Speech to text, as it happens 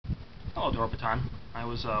Hello, Dhorpatan. I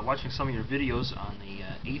was watching some of your videos on the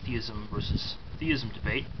atheism versus theism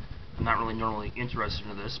debate. I'm not really normally interested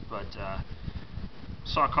in this, but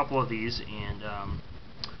saw a couple of these, and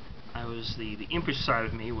I was the impish side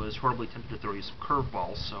of me was horribly tempted to throw you some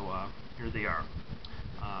curveballs, so here they are.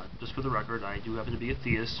 Just for the record, I do happen to be a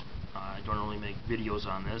theist. I don't normally make videos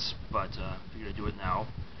on this, but I figured I'd do it now.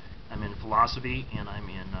 I'm in philosophy, and I'm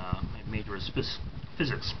in my major is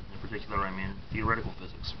physics. In particular, I'm in theoretical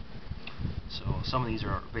physics. So some of these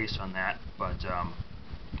are based on that, but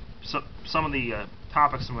some of the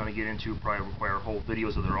topics I'm going to get into probably require whole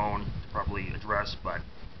videos of their own to properly address, but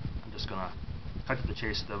I'm just going to cut to the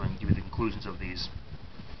chase of them and give you the conclusions of these,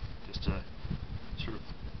 just to sort of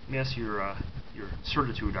mess your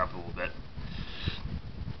certitude up a little bit.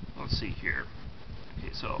 Let's see here.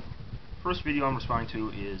 Okay, so first video I'm responding to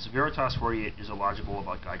is Veritas 48 is illogical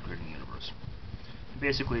about God creating the universe. And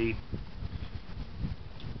basically,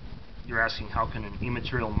 you're asking how can an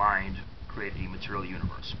immaterial mind create a material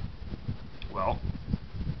universe? Well,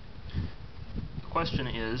 the question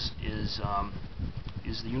is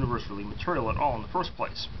the universe really material at all in the first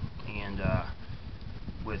place? And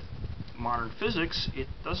with modern physics, it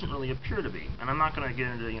doesn't really appear to be. And I'm not going to get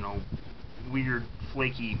into weird,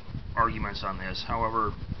 flaky arguments on this.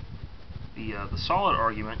 However, the solid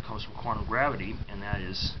argument comes from quantum gravity, and that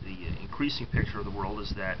is the increasing picture of the world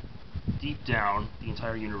is that deep down, the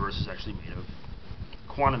entire universe is actually made of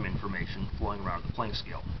quantum information flowing around the Planck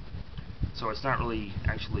scale. So it's not really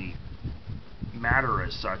actually matter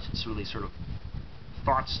as such, it's really sort of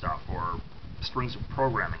thought stuff, or strings of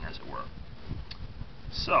programming, as it were.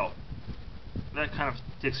 So, that kind of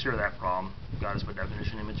takes care of that problem. God is by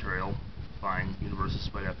definition immaterial. Fine. Universe is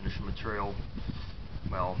by definition material.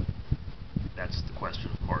 Well, that's the question,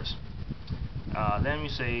 of course. Then we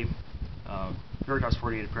say Veritas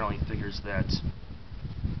 48 apparently figures that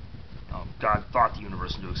God thought the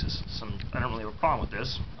universe into existence. I don't really have a problem with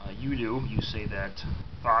this. You do. You say that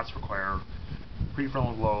thoughts require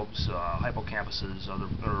prefrontal lobes, hippocampuses, other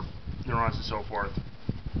neurons, and so forth.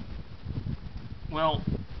 Well,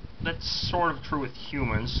 that's sort of true with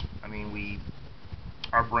humans. I mean,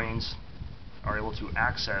 our brains are able to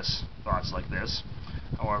access thoughts like this.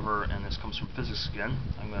 However, and this comes from physics again,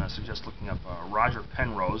 I'm going to suggest looking up Roger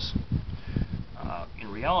Penrose.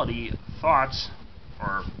 In reality, thoughts,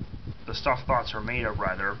 or the stuff thoughts are made of,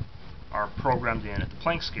 rather, are programmed in at the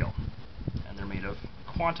Planck scale. And they're made of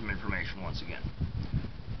quantum information, once again.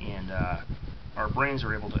 And our brains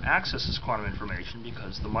are able to access this quantum information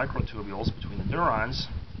because the microtubules between the neurons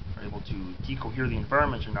are able to decohere the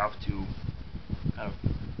environment enough to kind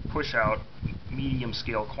of push out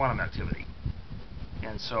medium-scale quantum activity.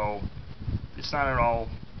 And so it's not at all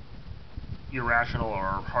irrational or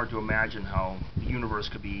hard to imagine how the universe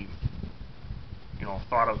could be,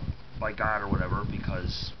 thought of by God or whatever,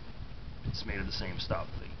 because it's made of the same stuff.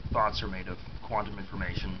 The thoughts are made of quantum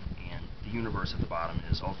information, and the universe at the bottom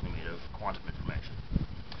is ultimately made of quantum information.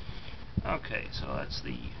 Okay, so that's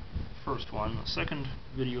the first one. The second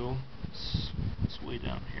video, it's way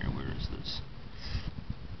down here. Where is this?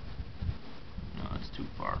 No, that's too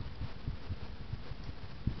far.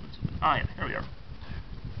 Ah, yeah, here we are.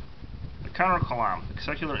 The Counter Kalam-The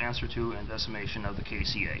Secular Answer to and Decimation of the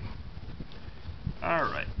KCA.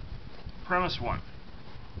 Alright. Premise 1.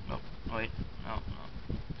 No, wait. No.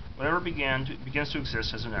 Whatever begins to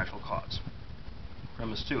exist has a natural cause.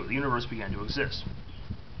 Premise 2. The universe began to exist.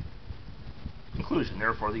 Conclusion.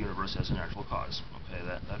 Therefore, the universe has a natural cause. Okay,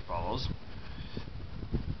 that follows.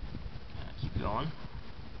 Keep going.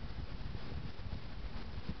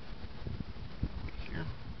 Here.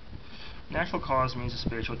 Natural cause means a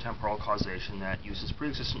spatio-temporal causation that uses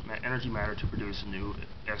pre-existent energy matter to produce a new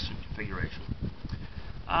extant configuration.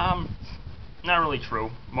 Not really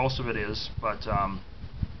true. Most of it is, but I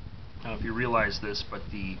don't know if you realize this, but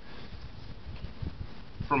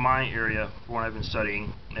from my area, from what I've been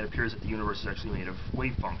studying, it appears that the universe is actually made of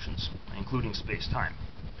wave functions, including space-time.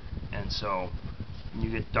 And so, when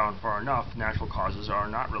you get down far enough, natural causes are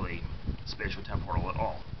not really spatio-temporal at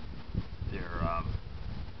all. They're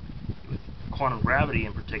with quantum gravity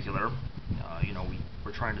in particular.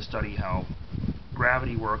 We're trying to study how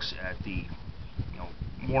gravity works at the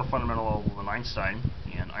more fundamental level than Einstein,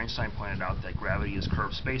 and Einstein pointed out that gravity is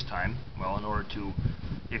curved space-time. Well, in order to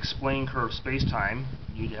explain curved space-time,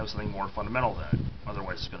 you need to have something more fundamental than it.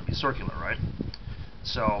 Otherwise, it's going to be circular, right?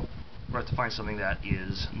 So, we have to find something that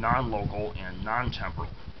is non-local and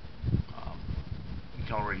non-temporal. You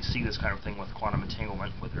can already see this kind of thing with quantum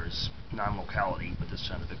entanglement, where there's non-locality, but this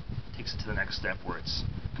kind of takes it to the next step where it's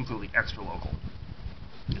completely extra-local.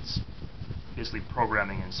 It's basically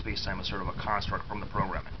programming in space-time is sort of a construct from the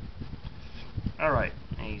programming. Alright,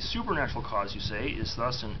 a supernatural cause, you say, is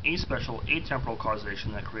thus an aspecial, atemporal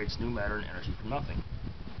causation that creates new matter and energy from nothing.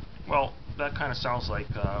 Well, that kind of sounds like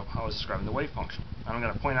how I was describing the wave function. And I'm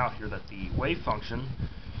going to point out here that the wave function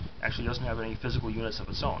actually doesn't have any physical units of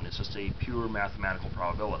its own. It's just a pure mathematical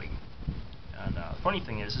probability. And the funny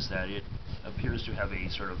thing is that it appears to have a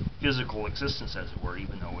sort of physical existence, as it were,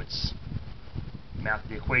 even though it's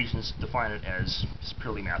the equations define it as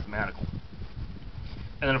purely mathematical.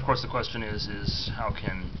 And then, of course, the question is how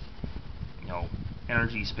can,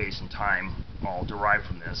 energy, space, and time all derive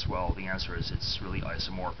from this? Well, the answer is it's really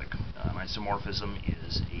isomorphic. Isomorphism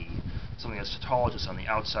is something that's tautologous on the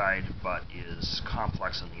outside, but is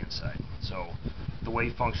complex on the inside. So the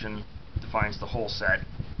wave function defines the whole set,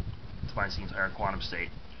 defines the entire quantum state,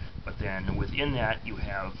 but then within that you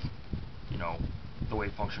have, the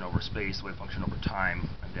wave function over space, the wave function over time,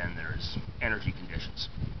 and then there's energy conditions.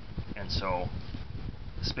 And so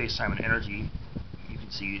space-time and energy, you can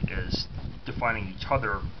see as defining each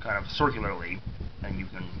other kind of circularly, and you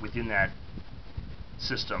can, within that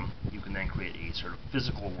system, you can then create a sort of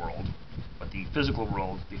physical world. But the physical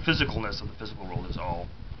world, the physicalness of the physical world is all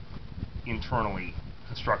internally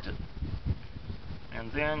constructed.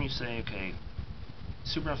 And then you say, okay,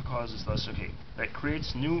 supernatural cause is thus, okay, that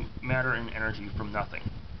creates new matter and energy from nothing.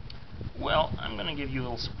 Well, I'm going to give you a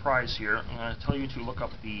little surprise here. I'm going to tell you to look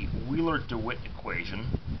up the Wheeler-DeWitt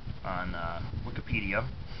equation on Wikipedia.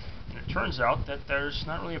 And it turns out that there's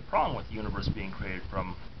not really a problem with the universe being created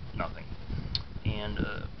from nothing. And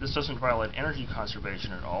this doesn't violate energy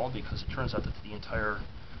conservation at all, because it turns out that the entire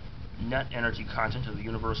net energy content of the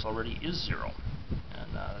universe already is zero.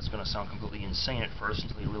 And that's going to sound completely insane at first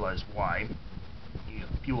until you realize why.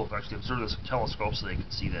 People have actually observed this with telescopes, so they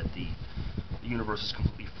can see that the universe is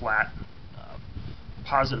completely flat.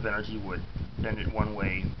 Positive energy would bend it one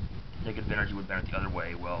way, negative energy would bend it the other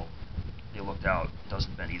way. Well, they looked out, it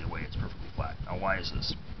doesn't bend either way, it's perfectly flat. Now, why is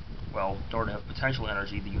this? Well, in order to have potential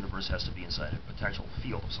energy, the universe has to be inside a potential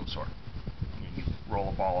field of some sort. You roll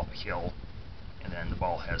a ball up a hill, and then the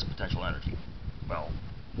ball has potential energy. Well,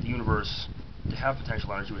 the universe, to have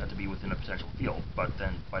potential energy, would have to be within a potential field, but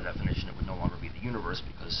then, by definition, it would no longer be the universe,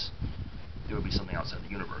 because there would be something outside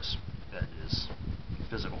the universe that is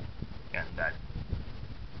physical, and that,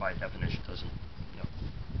 by definition, doesn't,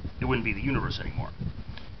 it wouldn't be the universe anymore.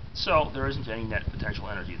 So there isn't any net potential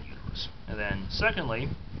energy in the universe. And then, secondly,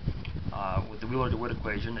 with the Wheeler-DeWitt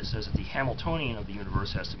equation, it says that the Hamiltonian of the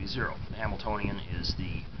universe has to be zero. The Hamiltonian is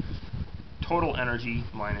the total energy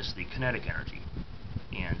minus the kinetic energy,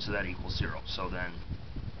 and so that equals zero. So then,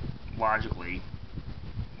 logically,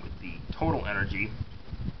 with the total energy,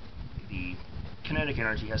 the kinetic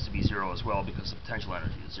energy has to be zero as well, because the potential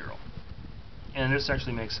energy is zero. And this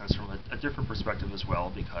actually makes sense from a different perspective as well,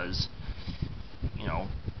 because,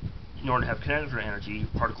 in order to have kinetic energy,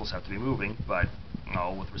 particles have to be moving, but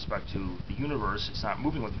with respect to the universe, it's not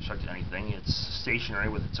moving with respect to anything. It's stationary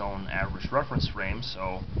with its own average reference frame,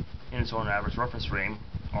 so in its own average reference frame,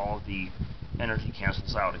 all of the energy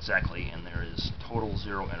cancels out exactly, and there is total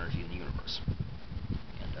zero energy in the universe.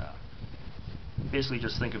 And basically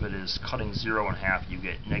just think of it as cutting zero in half, you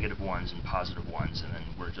get negative ones and positive ones, and then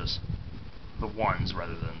we're just the ones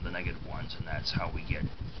rather than the negative ones, and that's how we get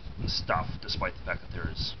the stuff, despite the fact that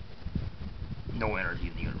there is no energy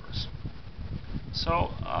in the universe.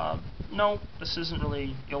 So, no, this isn't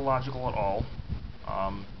really illogical at all.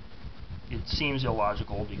 It seems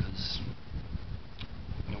illogical because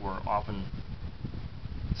we're often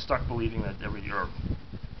stuck believing that or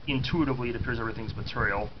intuitively it appears everything's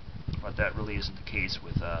material, but that really isn't the case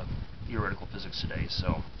with theoretical physics today.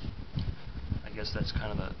 So I guess that's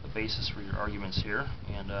kind of the basis for your arguments here,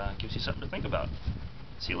 and gives you something to think about.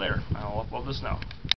 See you later. I'll upload this now.